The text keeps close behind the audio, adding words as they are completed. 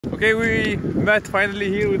Okay, we met finally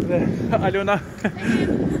here with Aliona.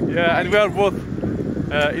 Yeah, and we are both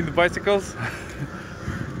in the bicycles.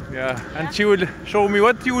 Yeah, and she will show me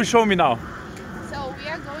what you will show me now. So we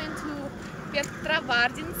are going to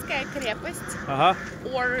Petrovardinskaya крепость,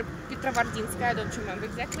 or Petrovardinskaya, I don't remember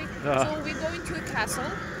exactly. So we're going to a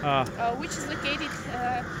castle, which is located,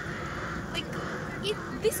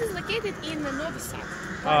 this is located in Novi Sad.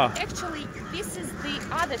 But actually, this is the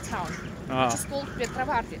other town, which is called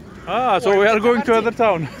Petrovardin. So we are going to another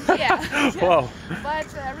town. Yeah. Wow. But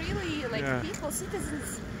really, people,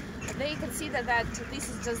 citizens, they consider that this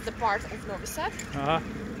is just the part of Novi Sad.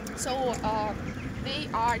 So they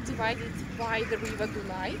are divided by the river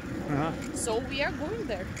Dunai. So we are going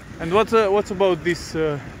there. And what's about this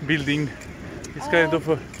building? It's kind of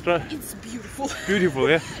it's beautiful. Beautiful,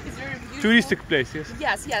 yeah. It's very beautiful. Touristic place, yes.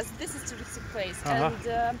 Yes, this is touristic place.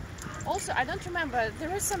 And also, I don't remember,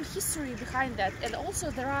 there is some history behind that, and also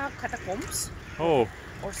there are catacombs or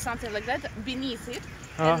something like that beneath it,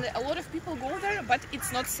 and a lot of people go there, but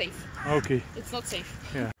it's not safe. Okay. It's not safe.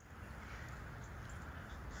 Yeah.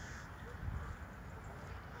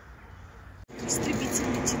 Истребитель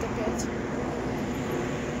летит опять.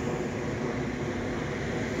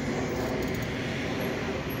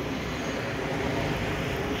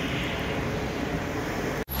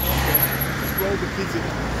 Well, the kids, you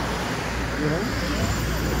know.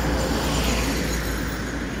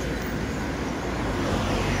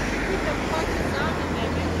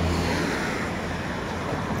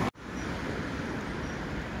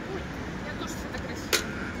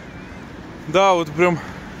 Да, вот прям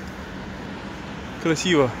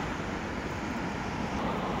красиво.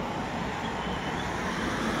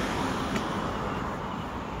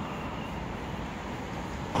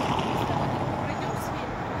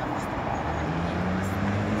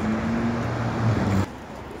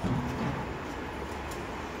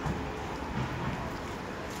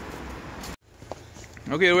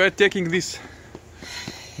 Okay, we are taking these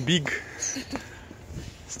big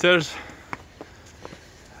stairs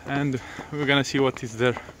and we're gonna see what is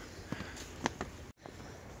there.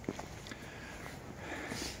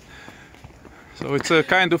 So it's a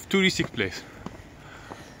kind of touristic place.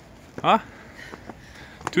 Huh?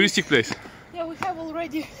 Touristic place. Yeah, we have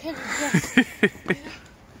already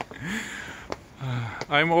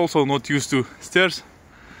I'm also not used to stairs.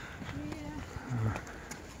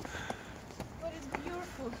 But it's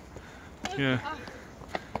beautiful. Yeah.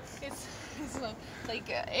 It's like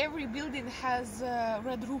every building has a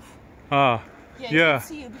red roof. Yeah. You can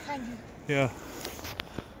see it behind you. Yeah.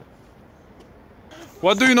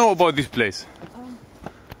 What do you know about this place?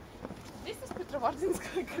 This is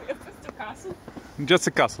Petrovardinskaya крепость, castle. Just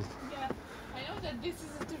a castle. Yeah, I know that this is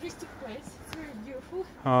a touristic place. It's very beautiful.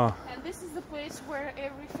 And this is the place where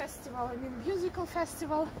every festival, I mean musical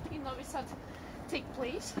festival in Novi Sad take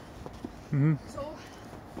place. So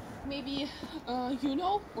maybe you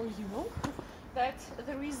know that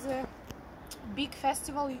there is a big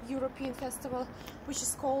festival, European festival, which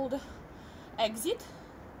is called Exit,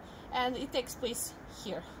 and it takes place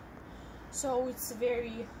here. So it's a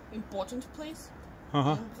very important place.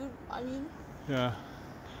 And, I mean,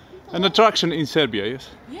 an attraction in Serbia, yes?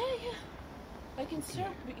 Yeah. Like in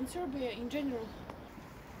Serbia in general.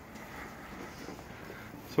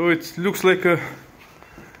 So it looks like a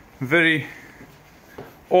very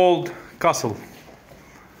old castle.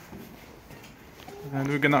 And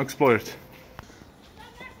we're gonna explore it.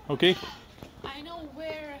 Okay? I know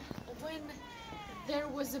when there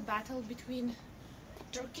was a battle between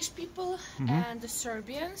Turkish people and the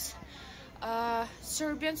Serbians.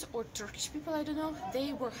 Serbians or Turkish people, I don't know,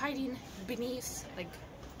 they were hiding beneath,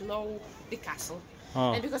 below the castle.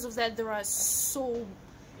 And because of that, there are so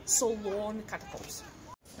long catacombs.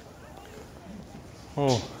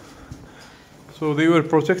 So they were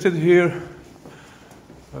protected here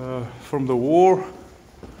from the war,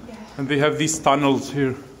 and they have these tunnels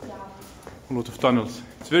here, a lot of tunnels.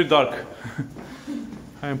 It's very dark.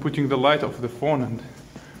 I am putting the light off the phone and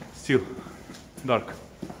still dark.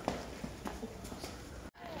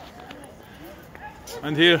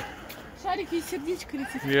 And here,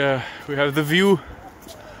 yeah, we have the view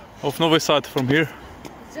of Novi Sad from here.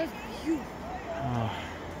 It's just view.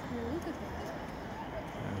 Look at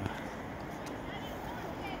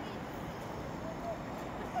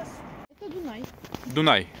that. It's Dunai.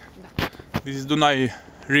 Dunai. This is Dunai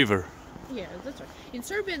River. Yeah, that's right. In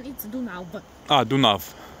Serbian, it's Dunav.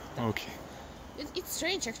 Dunav. Okay. It's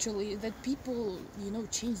strange, actually, that people,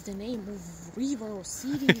 change the name of river or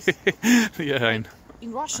cities. Yeah, I know.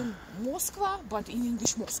 In Russian, Moskva, but in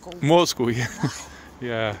English, Moscow. Moscow, yeah.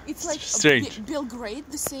 Yeah. It's like strange. Belgrade,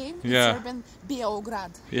 the same. Yeah. In Serbian,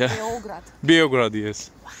 Beograd. Yeah. Beograd. Beograd, yes.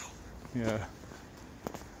 Why? Yeah.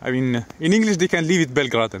 I mean, in English they can leave it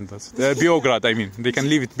Belgrade and that's Beograd. I mean, they can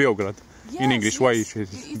leave it Beograd. Yes, in English, yes. why it's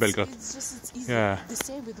Belgrade? It's easy. Yeah. The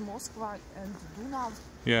same with Moscow and Dunav.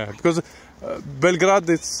 Yeah, because Belgrade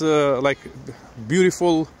it's like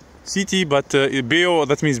beautiful city, but Beo,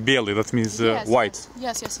 that means Beli, that means Yes. white.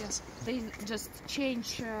 Yes. They just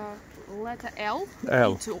change letter L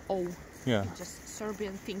into O. Yeah. Just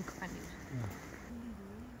Serbian thing, I mean.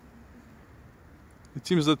 It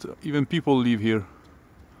seems that even people live here,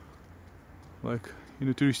 like in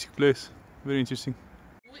a touristic place. Very interesting.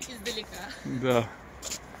 Да.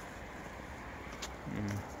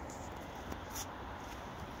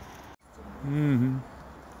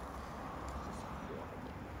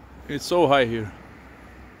 It's so high here.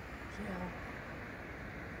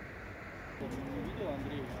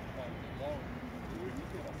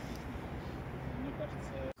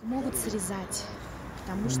 Могут срезать,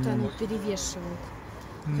 потому что они перевешивают.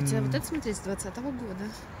 Хотя вот это, смотри, с 20-го года.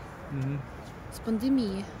 С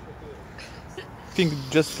пандемией. I think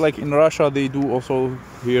just like in Russia they do also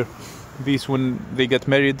here this when they get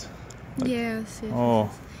married. Yes. Oh.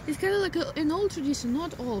 It's kind of like an old tradition.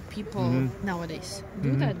 Not all people nowadays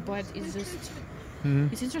do that, but it's just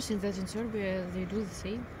it's interesting that in Serbia they do the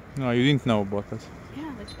same. No, you didn't know about that.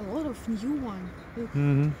 Yeah, like a lot of new one. Look,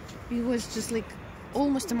 it was just like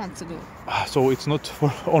almost a month ago. So it's not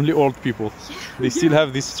for only old people. Yeah, They still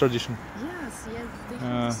have this tradition. Yes, they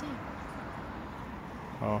have the same.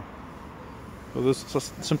 Oh. So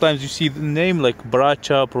sometimes you see the name like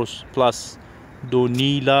Bracha plus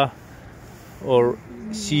Donila or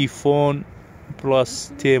Sifon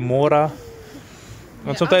plus Temora.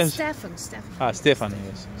 And sometimes Stefan. Stefan,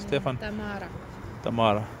 yes. Stefan.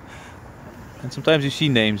 Tamara. And sometimes you see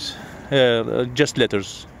names, just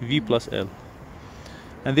letters, V plus L.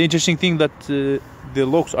 And the interesting thing that the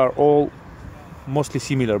locks are all mostly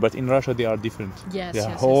similar, but in Russia they are different. Yes, yeah,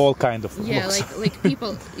 yes, all kind of yeah, locks. like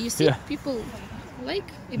people. You see, people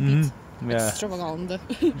like a bit extravagant,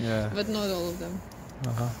 but not all of them.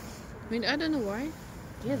 I mean, I don't know why.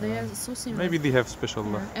 Yeah, they are so similar. Maybe they have special.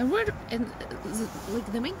 And like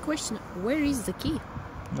the main question, where is the key?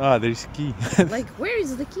 There is key. Like, where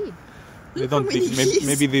is the key? They don't think.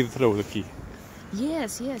 Maybe they throw the key.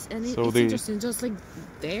 Yes, and So it's interesting. Just like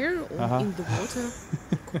there or in the water,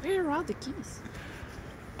 where are the keys?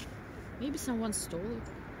 Maybe someone stole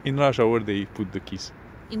it. In Russia, where they put the keys?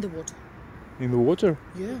 In the water. In the water?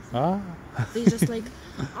 Yeah. They just like,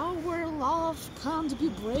 our love can't be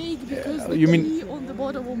break because the You mean key on the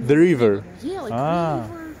bottom of the river? Yeah, like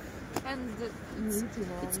river. And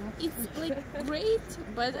it's like great,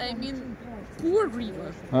 but I mean, poor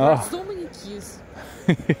river. There are so many keys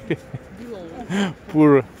below.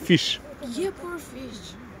 Poor fish. Yeah, poor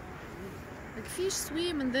fish. Like fish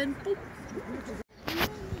swim and then poop.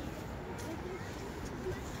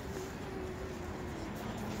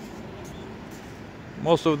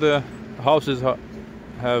 Most of the houses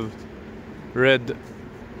have red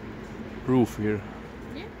roof here.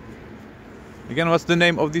 Yeah. Again, what's the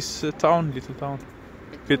name of this town, little town?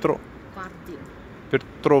 Petrovardi.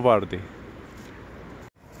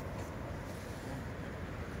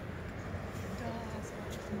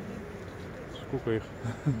 Сколько их?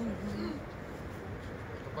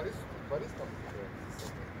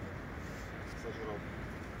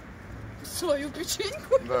 Свою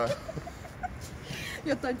печеньку? Да.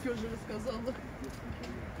 Я Таньке уже рассказала.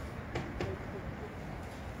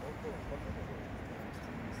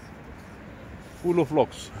 Full of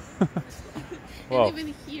locks. Wow. And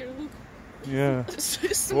even here, look. Yeah. Just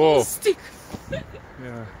a small stick.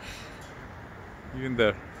 Yeah. Even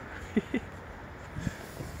there.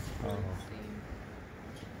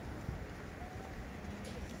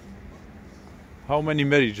 How many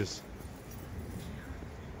marriages?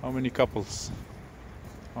 How many couples?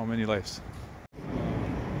 How many lives?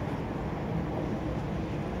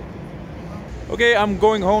 Okay, I'm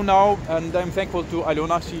going home now and I'm thankful to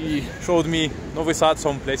Alona. She showed me Novi Sad,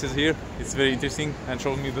 some places here. It's very interesting, and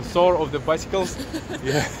showed me the store of the bicycles.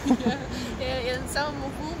 Yeah. And some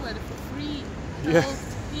woman for free. Yeah.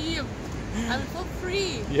 Him. I'm for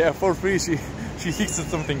free. Yeah, for free. She fixed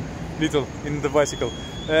something little in the bicycle.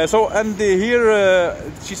 Here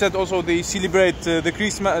she said also they celebrate the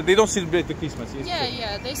Christmas. They don't celebrate the Christmas. Yes?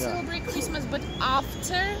 Yeah. They celebrate Christmas, but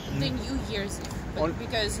after the New Year's Eve.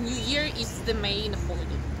 Because New Year is the main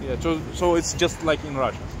holiday. Yeah, so it's just like in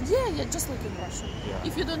Russia. Yeah, just like in Russia. Yeah.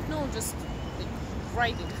 If you don't know, just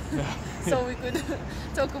writing. So we could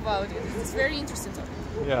talk about it. It's very interesting topic.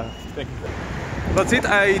 Yeah, thank you. That's it.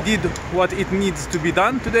 I did what it needs to be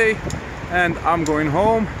done today, and I'm going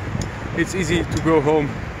home. It's easy to go home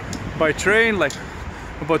by train, like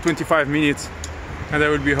about 25 minutes, and I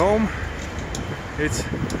will be home. It's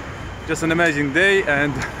just an amazing day,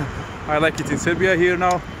 and I like it in Serbia here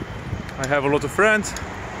now. I have a lot of friends,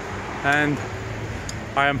 and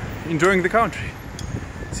I am enjoying the country.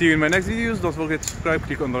 See you in my next videos. Don't forget to subscribe,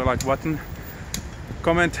 click on the like button,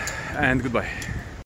 comment, and goodbye.